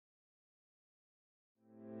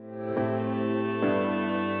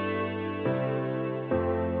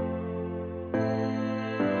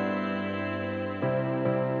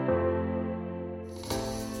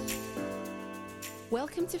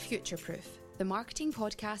Welcome to Futureproof, the marketing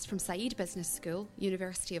podcast from Saïd Business School,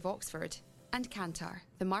 University of Oxford, and Kantar,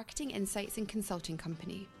 the marketing insights and consulting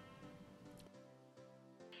company.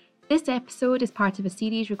 This episode is part of a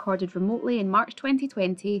series recorded remotely in March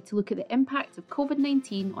 2020 to look at the impact of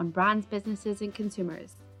COVID-19 on brands, businesses, and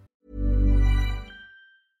consumers.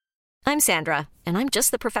 I'm Sandra, and I'm just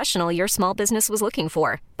the professional your small business was looking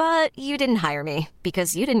for. But you didn't hire me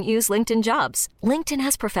because you didn't use LinkedIn Jobs. LinkedIn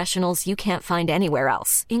has professionals you can't find anywhere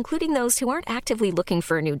else, including those who aren't actively looking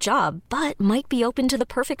for a new job, but might be open to the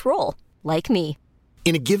perfect role, like me.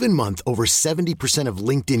 In a given month, over 70% of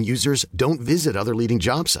LinkedIn users don't visit other leading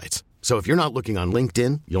job sites. So if you're not looking on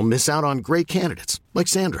LinkedIn, you'll miss out on great candidates like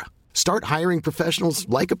Sandra. Start hiring professionals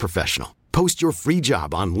like a professional. Post your free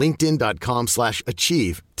job on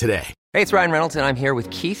linkedin.com/achieve today. Hey, it's Ryan Reynolds, and I'm here with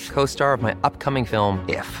Keith, co-star of my upcoming film,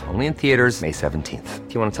 If, only in theaters May 17th.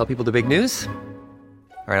 Do you want to tell people the big news?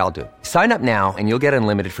 All right, I'll do it. Sign up now and you'll get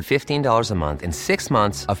unlimited for $15 a month and 6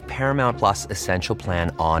 months of Paramount Plus Essential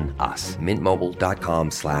Plan on us.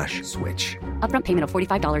 MintMobile.com/switch. Upfront payment of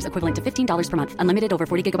 $45 equivalent to $15 per month. Unlimited over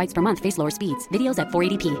 40 gigabytes per month. Face lower speeds. Videos at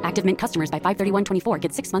 480p. Active Mint customers by 531.24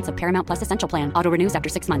 get 6 months of Paramount Plus Essential Plan. Auto renews after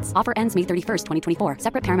 6 months. Offer ends May 31st, 2024.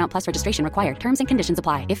 Separate Paramount Plus registration required. Terms and conditions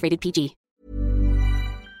apply if rated PG.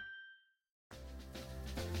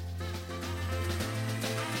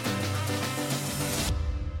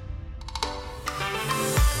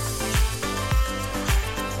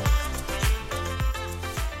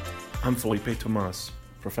 I'm Felipe Tomas,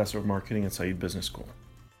 Professor of Marketing at Saïd Business School.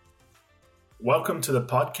 Welcome to the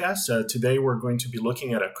podcast. Today we're going to be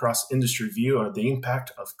looking at a cross-industry view on the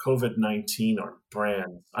impact of COVID-19 on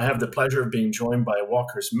brands. I have the pleasure of being joined by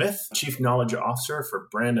Walker Smith, Chief Knowledge Officer for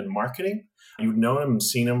Brand and Marketing. You've known him and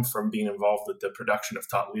seen him from being involved with the production of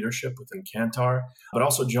thought leadership within Kantar, but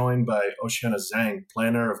also joined by Oceana Zhang,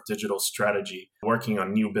 Planner of Digital Strategy, working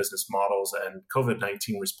on new business models and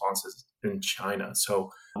COVID-19 responses in China.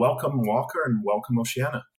 So welcome, Walker, and welcome,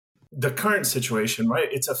 Oceana. The current situation, right?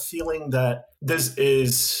 It's a feeling that this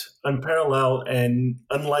is unparalleled and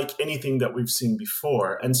unlike anything that we've seen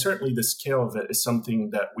before. And certainly the scale of it is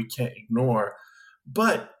something that we can't ignore.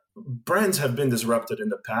 But brands have been disrupted in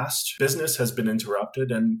the past. Business has been interrupted.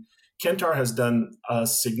 And Kantar has done a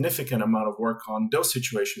significant amount of work on those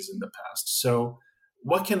situations in the past. So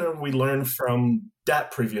what can we learn from that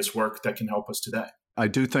previous work that can help us today? I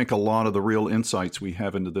do think a lot of the real insights we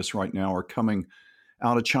have into this right now are coming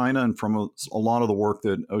out of China and from a lot of the work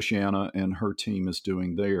that Oceana and her team is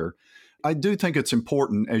doing there. I do think it's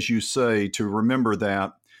important, as you say, to remember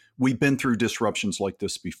that we've been through disruptions like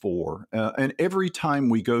this before. And every time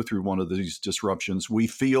we go through one of these disruptions, we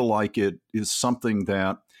feel like it is something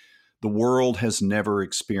that the world has never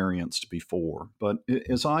experienced before. But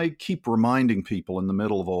as I keep reminding people in the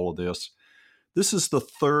middle of all of this is the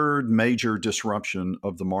third major disruption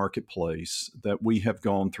of the marketplace that we have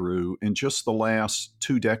gone through in just the last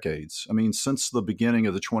 2 decades. I mean, since the beginning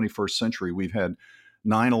of the 21st century, we've had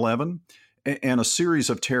 9/11 and a series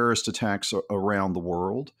of terrorist attacks around the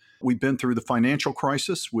world. We've been through the financial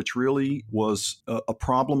crisis, which really was a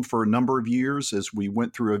problem for a number of years as we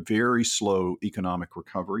went through a very slow economic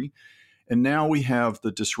recovery. And now we have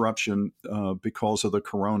the disruption because of the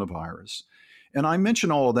coronavirus. And I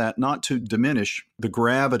mention all of that not to diminish the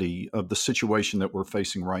gravity of the situation that we're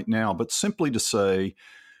facing right now, but simply to say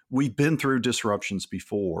we've been through disruptions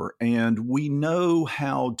before and we know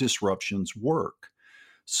how disruptions work.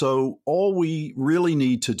 So all we really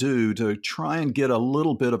need to do to try and get a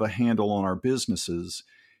little bit of a handle on our businesses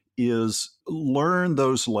is learn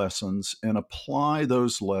those lessons and apply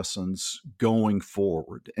those lessons going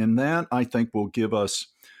forward. And that, I think, will give us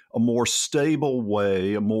a more stable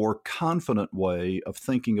way, a more confident way of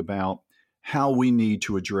thinking about how we need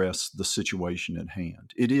to address the situation at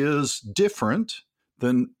hand. It is different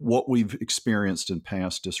than what we've experienced in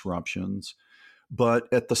past disruptions,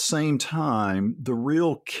 but at the same time, the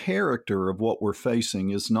real character of what we're facing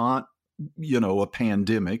is not, a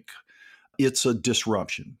pandemic. It's a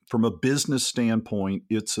disruption. From a business standpoint,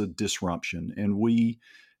 it's a disruption, and we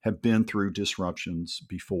have been through disruptions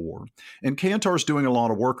before. And Kantar's doing a lot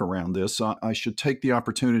of work around this. I should take the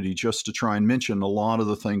opportunity just to try and mention a lot of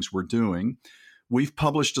the things we're doing. We've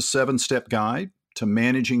published a 7-step guide to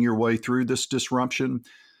managing your way through this disruption.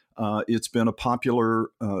 It's been a popular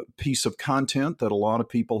piece of content that a lot of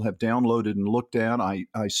people have downloaded and looked at. I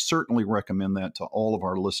certainly recommend that to all of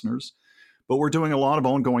our listeners. But we're doing a lot of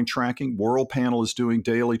ongoing tracking. World Panel is doing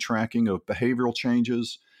daily tracking of behavioral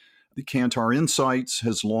changes. The Kantar Insights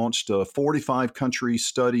has launched a 45-country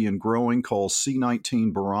study and growing called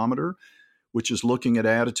C19 Barometer, which is looking at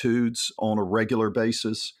attitudes on a regular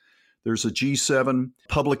basis. There's a G7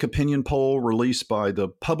 public opinion poll released by the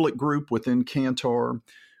Public Group within Kantar.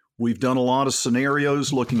 We've done a lot of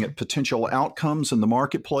scenarios looking at potential outcomes in the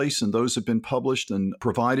marketplace, and those have been published and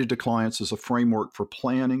provided to clients as a framework for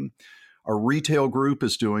planning. Our retail group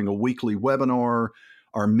is doing a weekly webinar.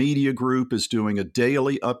 Our media group is doing a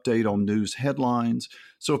daily update on news headlines.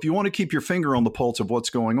 So if you want to keep your finger on the pulse of what's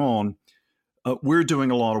going on, we're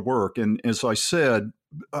doing a lot of work. And as I said,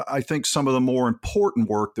 I think some of the more important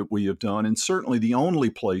work that we have done, and certainly the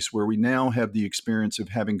only place where we now have the experience of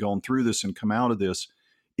having gone through this and come out of this,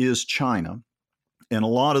 is China. And a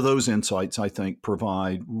lot of those insights, I think,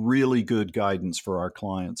 provide really good guidance for our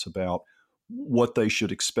clients about what they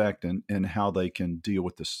should expect and how they can deal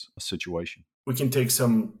with this situation. We can take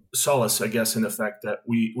some solace, I guess, in the fact that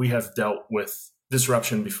we have dealt with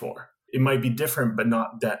disruption before. It might be different, but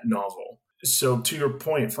not that novel. So to your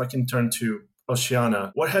point, if I can turn to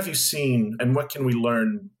Oceana, what have you seen and what can we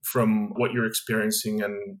learn from what you're experiencing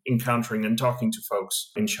and encountering and talking to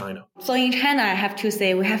folks in China? So in China, I have to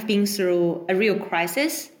say we have been through a real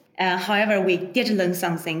crisis. However, we did learn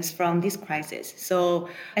some things from this crisis. So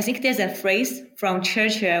I think there's a phrase from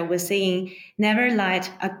Churchill was saying, never let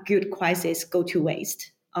a good crisis go to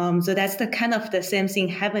waste. So that's the kind of the same thing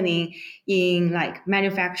happening in like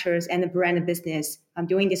manufacturers and the brand business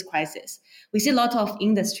during this crisis. We see a lot of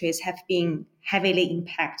industries have been heavily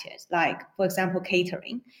impacted, like, for example,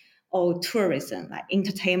 catering or tourism, like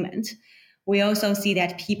entertainment. We also see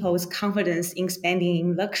that people's confidence in spending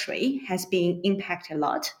in luxury has been impacted a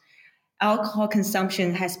lot. Alcohol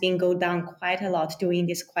consumption has been go down quite a lot during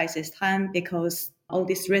this crisis time because all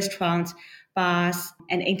these restaurants, bars,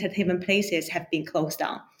 and entertainment places have been closed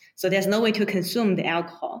down. So there's no way to consume the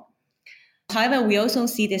alcohol. However, we also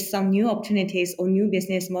see there's some new opportunities or new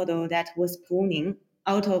business model that was booming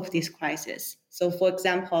out of this crisis. So for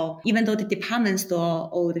example, even though the department store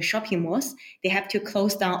or the shopping malls, they have to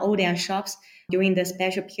close down all their shops during the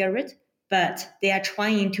special period, but they are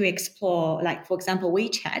trying to explore, like, for example,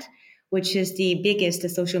 WeChat, which is the biggest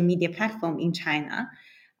social media platform in China.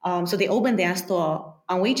 So they open their store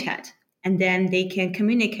on WeChat, and then they can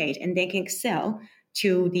communicate and they can sell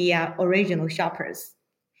to the original shoppers.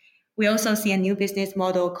 We also see a new business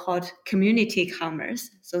model called community commerce.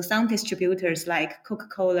 So some distributors like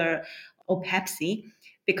Coca-Cola or Pepsi,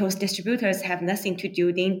 because distributors have nothing to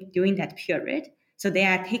do during that period, so they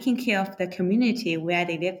are taking care of the community where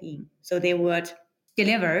they live in. So they would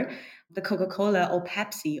deliver the Coca-Cola or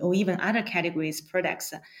Pepsi or even other categories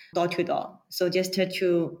products door to door. So just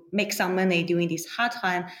to make some money during this hard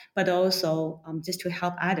time, but also just to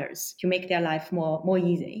help others to make their life more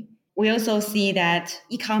easy. We also see that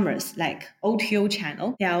e-commerce, like O2O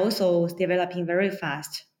channel, they are also developing very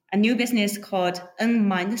fast. A new business called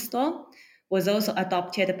N-Mind Store was also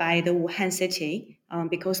adopted by the Wuhan city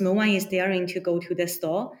because no one is daring to go to the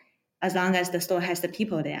store as long as the store has the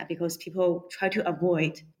people there, because people try to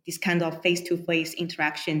avoid this kind of face-to-face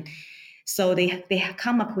interaction. So they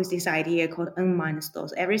come up with this idea called N-Mind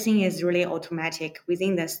stores. Everything is really automatic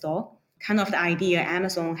within the store. Kind of the idea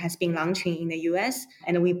Amazon has been launching in the US,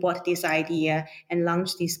 and we bought this idea and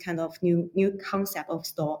launched this kind of new concept of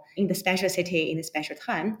store in the special city in a special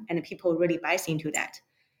time, and people really buy into that.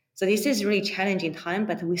 So this is really challenging time,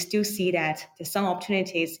 but we still see that some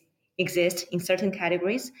opportunities exist in certain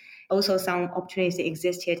categories. Also, some opportunities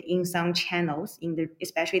existed in some channels,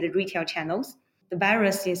 especially the retail channels. The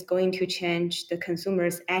virus is going to change the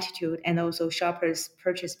consumer's attitude and also shoppers'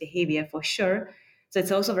 purchase behavior for sure. So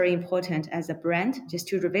it's also very important as a brand just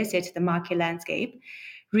to revisit the market landscape,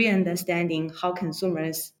 re-understanding how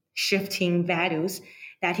consumers shifting values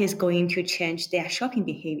that is going to change their shopping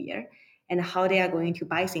behavior and how they are going to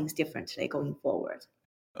buy things differently going forward.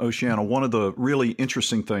 Oceana, one of the really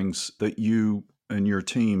interesting things that you and your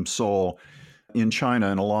team saw in China,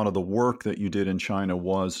 and a lot of the work that you did in China,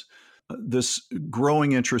 was this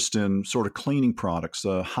growing interest in sort of cleaning products,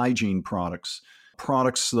 hygiene products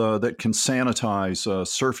that can sanitize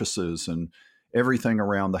surfaces and everything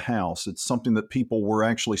around the house. It's something that people were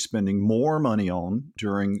actually spending more money on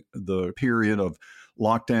during the period of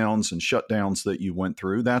lockdowns and shutdowns that you went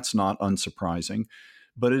through. That's not unsurprising.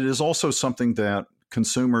 But it is also something that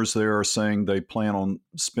consumers there are saying they plan on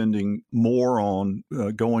spending more on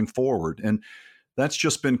going forward. And that's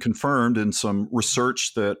just been confirmed in some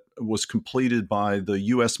research that was completed by the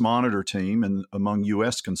U.S. Monitor team and among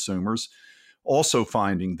U.S. consumers, also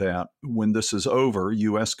finding that when this is over,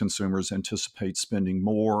 U.S. consumers anticipate spending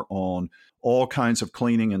more on all kinds of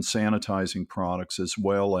cleaning and sanitizing products as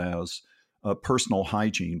well as personal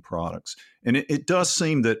hygiene products. And it does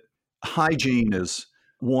seem that hygiene is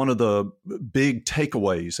one of the big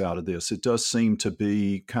takeaways out of this. It does seem to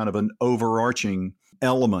be kind of an overarching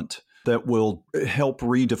element that will help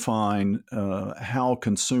redefine how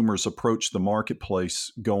consumers approach the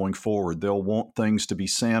marketplace going forward. They'll want things to be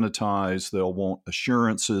sanitized. They'll want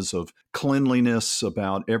assurances of cleanliness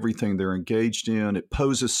about everything they're engaged in. It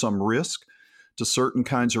poses some risk to certain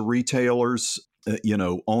kinds of retailers,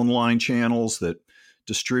 online channels that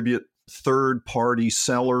distribute third-party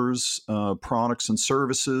sellers' products and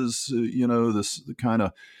services, this kind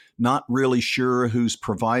of not really sure who's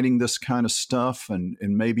providing this kind of stuff, and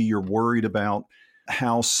maybe you're worried about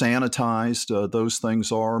how sanitized those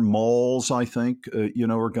things are. Malls, I think,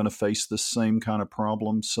 are going to face this same kind of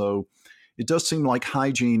problem. So it does seem like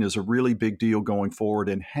hygiene is a really big deal going forward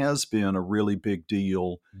and has been a really big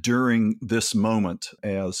deal during this moment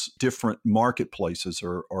as different marketplaces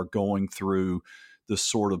are going through this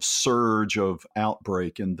sort of surge of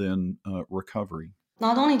outbreak and then recovery.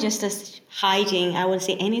 Not only just as hygiene, I would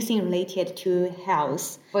say anything related to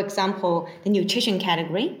health. For example, the nutrition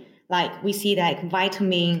category, like we see that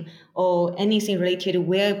vitamin or anything related to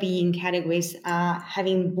well-being categories are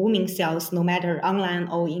having booming sales, no matter online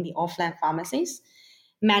or in the offline pharmacies.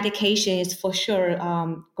 Medication is for sure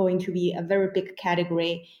going to be a very big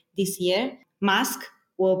category this year. Mask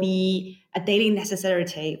will be a daily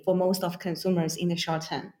necessity for most of consumers in the short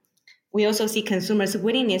term. We also see consumers'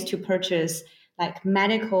 willingness to purchase like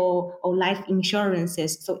medical or life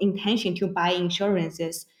insurances, so intention to buy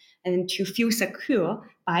insurances and to feel secure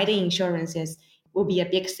by the insurances will be a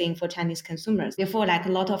big thing for Chinese consumers. Therefore, like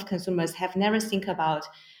a lot of consumers have never think about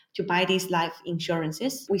to buy these life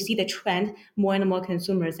insurances. We see the trend, more and more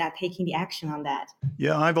consumers are taking the action on that.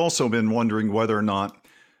 Yeah, I've also been wondering whether or not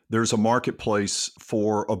there's a marketplace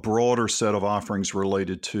for a broader set of offerings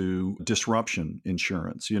related to disruption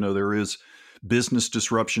insurance. There is business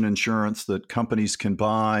disruption insurance that companies can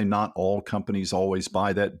buy. Not all companies always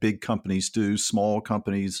buy that. Big companies do. Small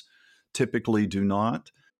companies typically do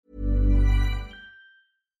not.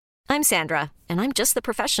 I'm Sandra, and I'm just the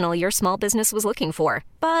professional your small business was looking for.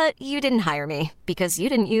 But you didn't hire me because you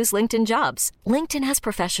didn't use LinkedIn Jobs. LinkedIn has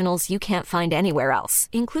professionals you can't find anywhere else,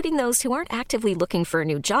 including those who aren't actively looking for a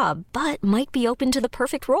new job, but might be open to the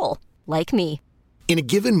perfect role, like me. In a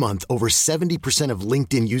given month, over 70% of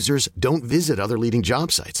LinkedIn users don't visit other leading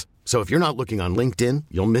job sites. So if you're not looking on LinkedIn,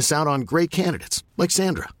 you'll miss out on great candidates like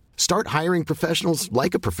Sandra. Start hiring professionals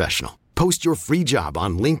like a professional. Post your free job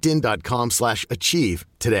on linkedin.com/achieve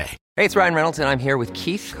today. Hey, it's Ryan Reynolds, and I'm here with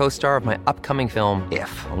Keith, co-star of my upcoming film,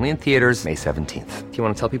 If, only in theaters May 17th. Do you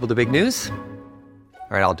want to tell people the big news?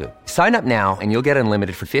 All right, I'll do it. Sign up now and you'll get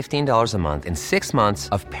unlimited for $15 a month and 6 months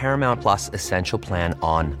of Paramount Plus Essential Plan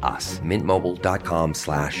on us.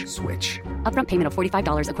 MintMobile.com/switch. Upfront payment of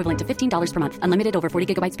 $45 equivalent to $15 per month. Unlimited over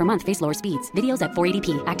 40 gigabytes per month. Face lower speeds. Videos at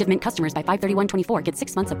 480p. Active Mint customers by 531.24 get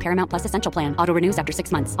 6 months of Paramount Plus Essential Plan. Auto renews after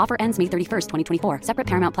 6 months. Offer ends May 31st, 2024. Separate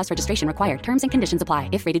Paramount Plus registration required. Terms and conditions apply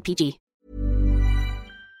if rated PG.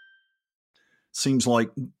 Seems like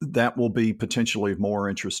that will be potentially of more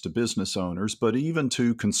interest to business owners, but even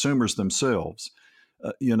to consumers themselves.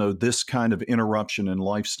 This kind of interruption in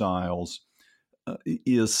lifestyles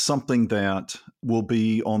is something that will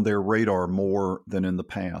be on their radar more than in the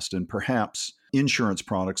past. And perhaps insurance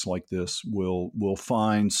products like this will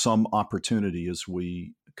find some opportunity as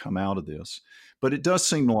we come out of this. But it does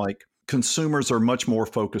seem like consumers are much more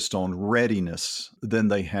focused on readiness than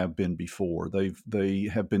they have been before. They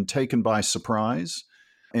have been taken by surprise,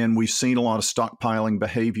 and we've seen a lot of stockpiling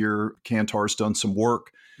behavior. Kantar's done some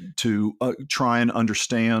work to try and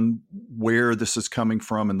understand where this is coming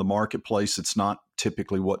from in the marketplace. It's not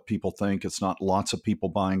typically what people think. It's not lots of people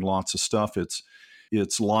buying lots of stuff. It's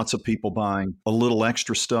lots of people buying a little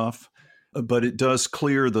extra stuff. But it does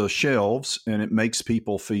clear the shelves and it makes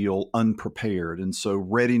people feel unprepared. And so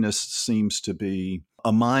readiness seems to be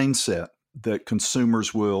a mindset that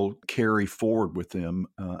consumers will carry forward with them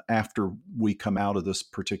after we come out of this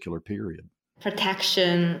particular period.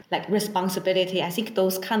 Protection, like responsibility, I think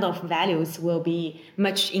those kind of values will be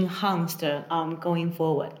much enhanced going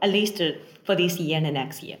forward, at least for this year and the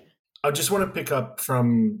next year. I just want to pick up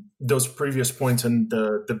from those previous points and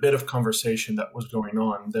the bit of conversation that was going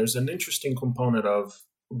on. There's an interesting component of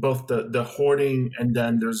both the hoarding, and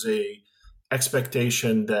then there's a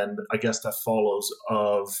expectation then, I guess, that follows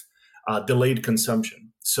of delayed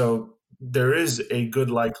consumption. So there is a good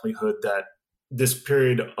likelihood that this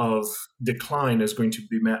period of decline is going to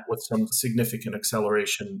be met with some significant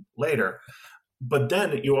acceleration later. But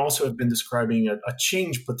then you also have been describing a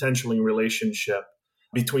change potentially in relationship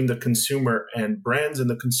between the consumer and brands and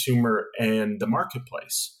the consumer and the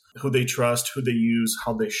marketplace, who they trust, who they use,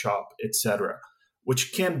 how they shop, etc.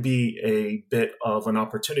 which can be a bit of an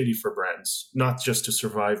opportunity for brands, not just to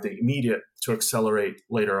survive the immediate, to accelerate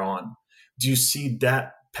later on. Do you see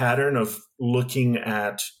that pattern of looking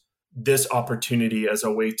at this opportunity as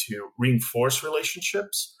a way to reinforce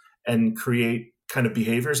relationships and create kind of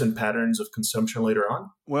behaviors and patterns of consumption later on?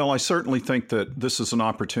 Well, I certainly think that this is an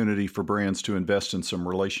opportunity for brands to invest in some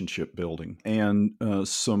relationship building and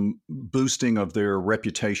some boosting of their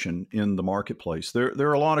reputation in the marketplace. There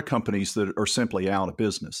are a lot of companies that are simply out of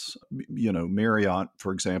business. You know, Marriott,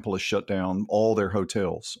 for example, has shut down all their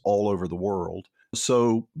hotels all over the world.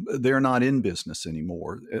 So they're not in business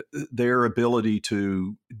anymore. Their ability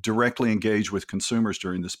to directly engage with consumers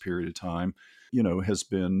during this period of time, you know, has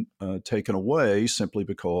been taken away simply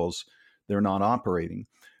because they're not operating.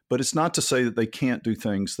 But it's not to say that they can't do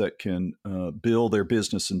things that can build their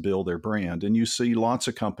business and build their brand. And you see lots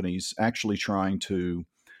of companies actually trying to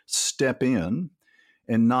step in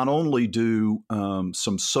and not only do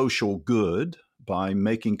some social good by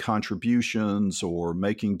making contributions or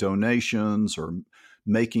making donations or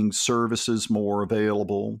making services more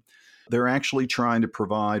available. They're actually trying to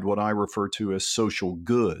provide what I refer to as social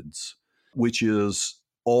goods, which is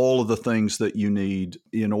all of the things that you need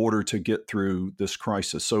in order to get through this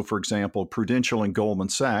crisis. So, for example, Prudential and Goldman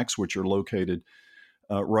Sachs, which are located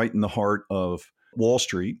right in the heart of Wall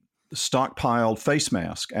Street, stockpiled face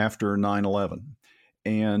masks after 9/11.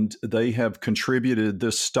 And they have contributed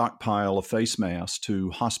this stockpile of face masks to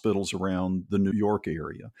hospitals around the New York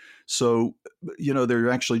area. So, you know, they're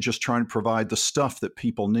actually just trying to provide the stuff that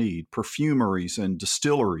people need. Perfumeries and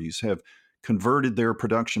distilleries have converted their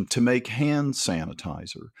production to make hand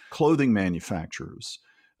sanitizer. Clothing manufacturers,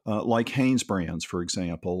 like Hanes Brands, for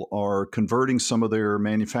example, are converting some of their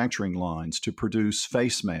manufacturing lines to produce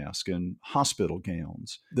face masks and hospital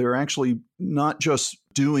gowns. They're actually not just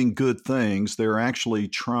doing good things, they're actually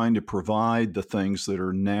trying to provide the things that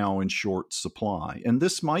are now in short supply. And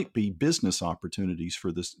this might be business opportunities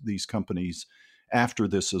for these companies after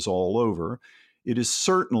this is all over. It is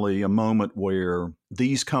certainly a moment where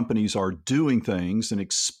these companies are doing things and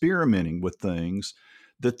experimenting with things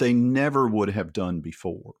that they never would have done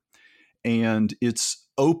before. And it's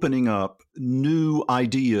opening up new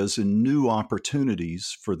ideas and new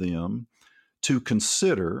opportunities for them to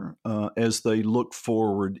consider as they look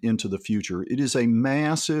forward into the future. It is a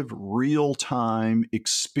massive real-time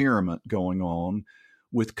experiment going on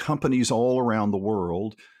with companies all around the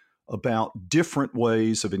world about different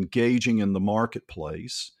ways of engaging in the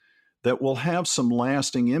marketplace that will have some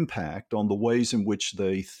lasting impact on the ways in which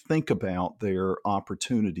they think about their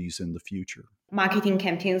opportunities in the future. Marketing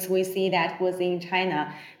campaigns, we see that within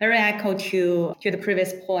China, very echo to the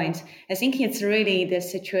previous point. I think it's really the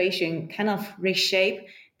situation kind of reshape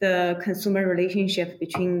the consumer relationship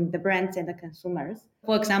between the brands and the consumers.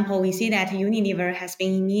 For example, we see that Unilever has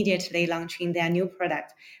been immediately launching their new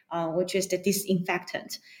product, which is the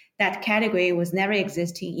disinfectant. That category was never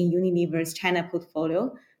existing in Unilever's China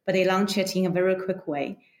portfolio, but they launched it in a very quick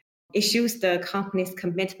way. It shows the company's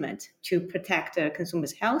commitment to protect the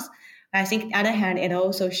consumer's health. I think on the other hand, it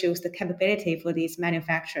also shows the capability for these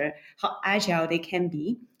manufacturers, how agile they can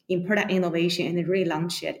be in product innovation and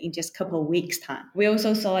relaunch it in just a couple of weeks' time. We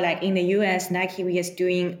also saw like in the US, Nike is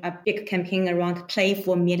doing a big campaign around Play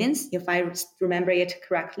for Millions, if I remember it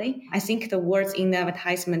correctly. I think the words in the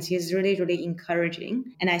advertisements is really, really encouraging.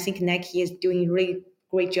 And I think Nike is doing really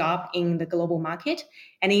great job in the global market.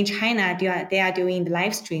 And in China, they are doing the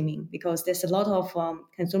live streaming because there's a lot of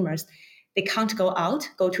consumers. They can't go out,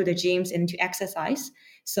 go to the gyms and to exercise.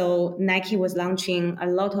 So Nike was launching a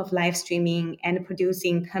lot of live streaming and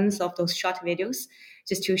producing tons of those short videos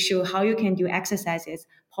just to show how you can do exercises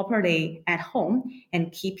properly at home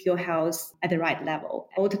and keep your health at the right level.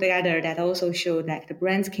 Altogether, that also showed that the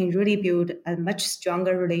brands can really build a much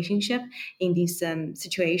stronger relationship in this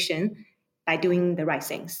situation by doing the right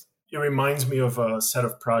things. It reminds me of a set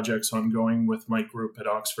of projects ongoing with my group at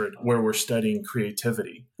Oxford where we're studying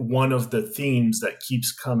creativity. One of the themes that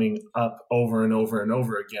keeps coming up over and over and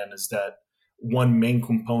over again is that one main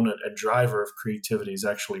component, a driver of creativity, is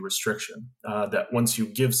actually restriction. That once you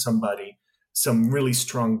give somebody some really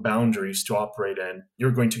strong boundaries to operate in,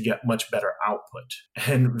 you're going to get much better output.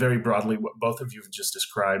 And very broadly, what both of you have just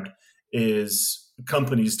described is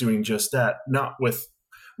companies doing just that, not with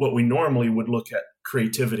what we normally would look at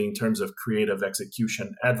creativity in terms of creative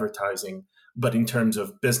execution, advertising, but in terms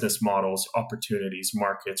of business models, opportunities,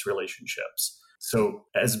 markets, relationships. So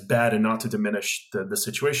as bad, and not to diminish the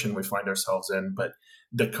situation we find ourselves in, but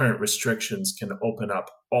the current restrictions can open up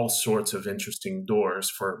all sorts of interesting doors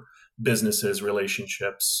for businesses,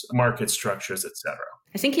 relationships, market structures, etc.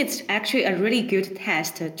 I think it's actually a really good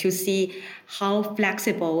test to see how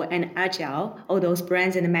flexible and agile all those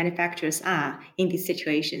brands and manufacturers are in these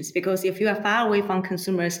situations. Because if you are far away from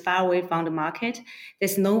consumers, far away from the market,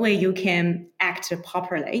 there's no way you can act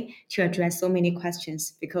properly to address so many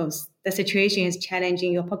questions, because the situation is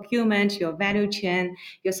challenging your procurement, your value chain,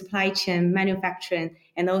 your supply chain, manufacturing,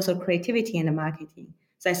 and also creativity and marketing.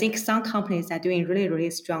 So I think some companies are doing really,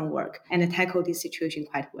 really strong work and tackle this situation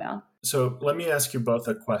quite well. So let me ask you both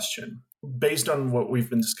a question. Based on what we've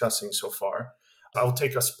been discussing so far, I'll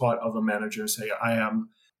take a spot of a manager and say, I am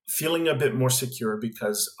feeling a bit more secure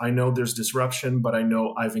because I know there's disruption, but I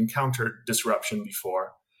know I've encountered disruption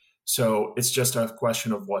before. So it's just a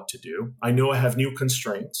question of what to do. I know I have new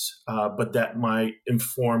constraints, but that might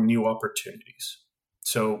inform new opportunities.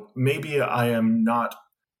 So maybe I am not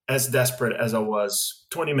as desperate as I was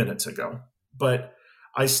 20 minutes ago, but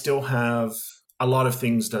I still have a lot of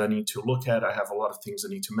things that I need to look at. I have a lot of things I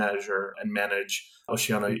need to measure and manage.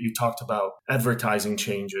 Oceana, you talked about advertising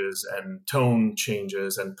changes and tone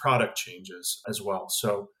changes and product changes as well.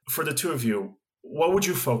 So for the two of you, what would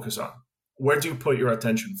you focus on? Where do you put your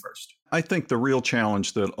attention first? I think the real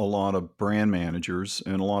challenge that a lot of brand managers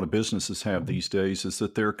and a lot of businesses have these days is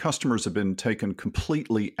that their customers have been taken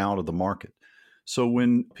completely out of the market. So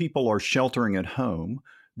when people are sheltering at home,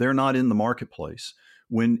 they're not in the marketplace.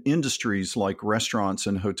 When industries like restaurants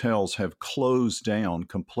and hotels have closed down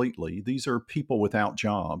completely, these are people without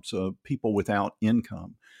jobs, people without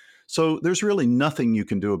income. So there's really nothing you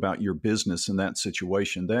can do about your business in that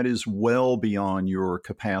situation. That is well beyond your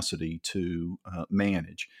capacity to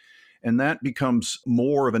manage. And that becomes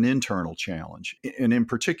more of an internal challenge. And in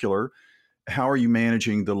particular, how are you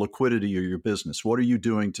managing the liquidity of your business? What are you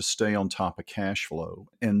doing to stay on top of cash flow?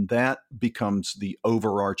 And that becomes the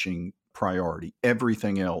overarching priority.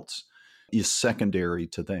 Everything else is secondary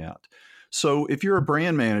to that. So if you're a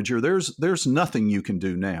brand manager, there's nothing you can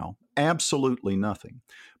do now, absolutely nothing.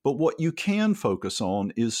 But what you can focus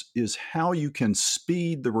on is how you can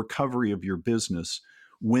speed the recovery of your business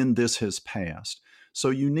when this has passed. So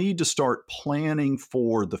you need to start planning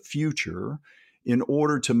for the future in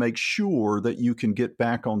order to make sure that you can get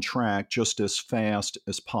back on track just as fast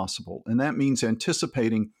as possible. And that means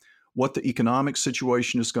anticipating what the economic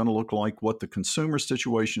situation is going to look like, what the consumer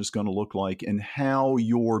situation is going to look like, and how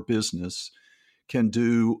your business can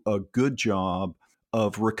do a good job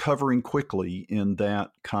of recovering quickly in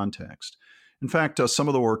that context. In fact, some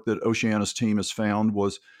of the work that Oceana's team has found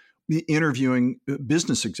was interviewing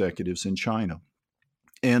business executives in China.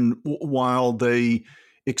 And while they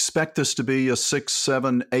expect this to be a 6,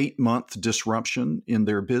 7, 8 month disruption in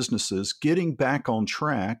their businesses, getting back on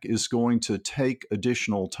track is going to take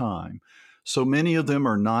additional time. So many of them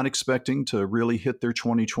are not expecting to really hit their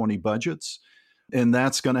 2020 budgets, and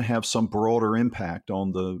that's going to have some broader impact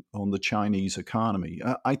on the Chinese economy.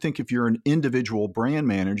 I think if you're an individual brand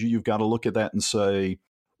manager, you've got to look at that and say,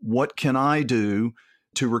 what can I do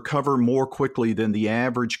to recover more quickly than the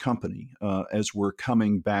average company as we're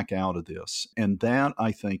coming back out of this? And that,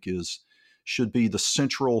 I think, should be the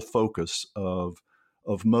central focus of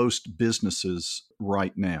most businesses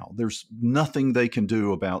right now. There's nothing they can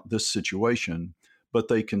do about this situation, but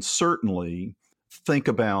they can certainly think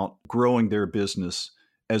about growing their business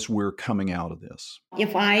as we're coming out of this.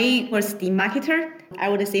 If I was the marketer, I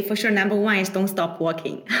would say for sure, number one is don't stop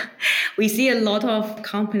working. We see a lot of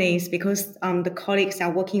companies because the colleagues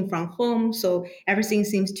are working from home, so everything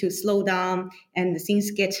seems to slow down and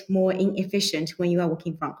things get more inefficient when you are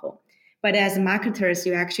working from home. But as marketers,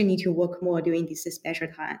 you actually need to work more during this special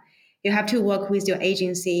time. You have to work with your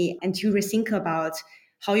agency and to rethink about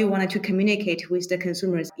how you wanted to communicate with the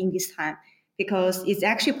consumers in this time, because it's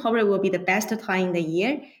actually probably will be the best time in the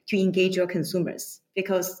year to engage your consumers,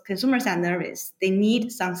 because consumers are nervous. They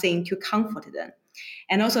need something to comfort them.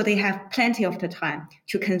 And also they have plenty of the time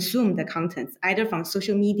to consume the content, either from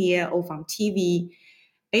social media or from TV.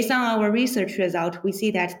 Based on our research result, we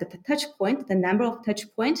see that the number of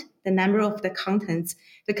touch point, the number of the contents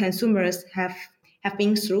the consumers have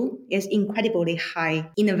been through is incredibly high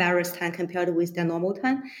in the various time compared with the normal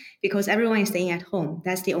time, because everyone is staying at home.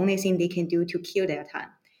 That's the only thing they can do to kill their time.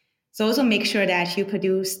 So also make sure that you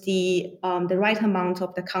produce the right amount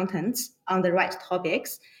of the contents on the right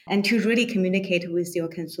topics and to really communicate with your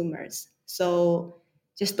consumers. So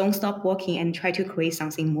just don't stop working and try to create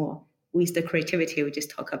something more with the creativity we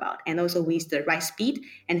just talked about, and also with the right speed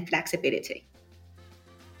and flexibility.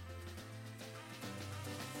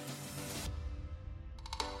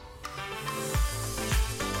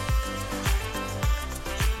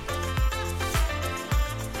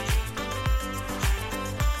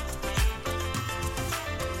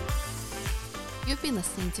 You've been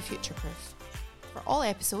listening to Futureproof. For all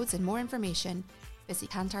episodes and more information, visit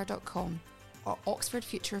kantar.com or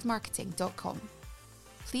oxfordfutureofmarketing.com.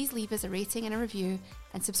 Please leave us a rating and a review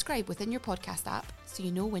and subscribe within your podcast app so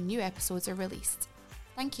you know when new episodes are released.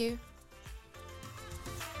 Thank you.